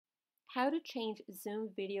How to change Zoom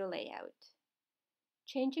video layout.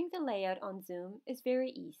 Changing the layout on Zoom is very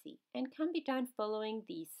easy and can be done following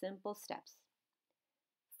these simple steps.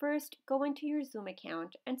 First, go into your Zoom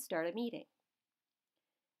account and start a meeting.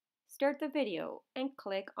 Start the video and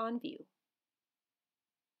click on View.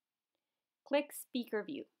 Click Speaker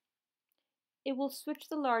View. It will switch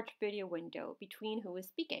the large video window between who is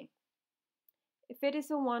speaking. If it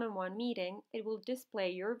is a one-on-one meeting, it will display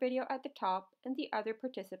your video at the top and the other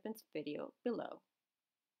participants' video below.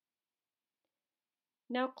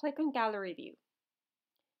 Now click on Gallery View.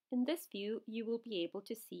 In this view, you will be able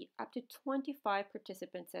to see up to 25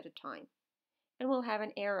 participants at a time and will have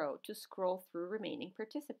an arrow to scroll through remaining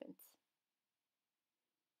participants.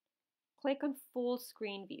 Click on Full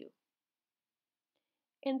Screen View.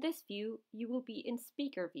 In this view, you will be in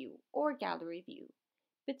Speaker View or Gallery View,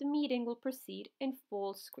 but the meeting will proceed in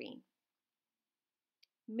full screen.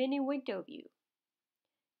 Mini Window View.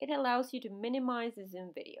 It allows you to minimize the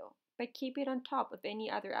Zoom video by keeping it on top of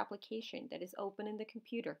any other application that is open in the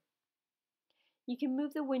computer. You can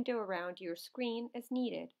move the window around your screen as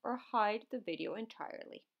needed or hide the video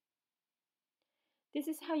entirely. This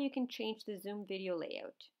is how you can change the Zoom video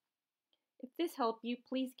layout. If this helped you,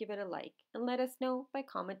 please give it a like and let us know by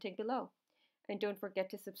commenting below. And don't forget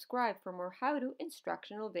to subscribe for more how-to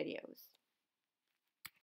instructional videos.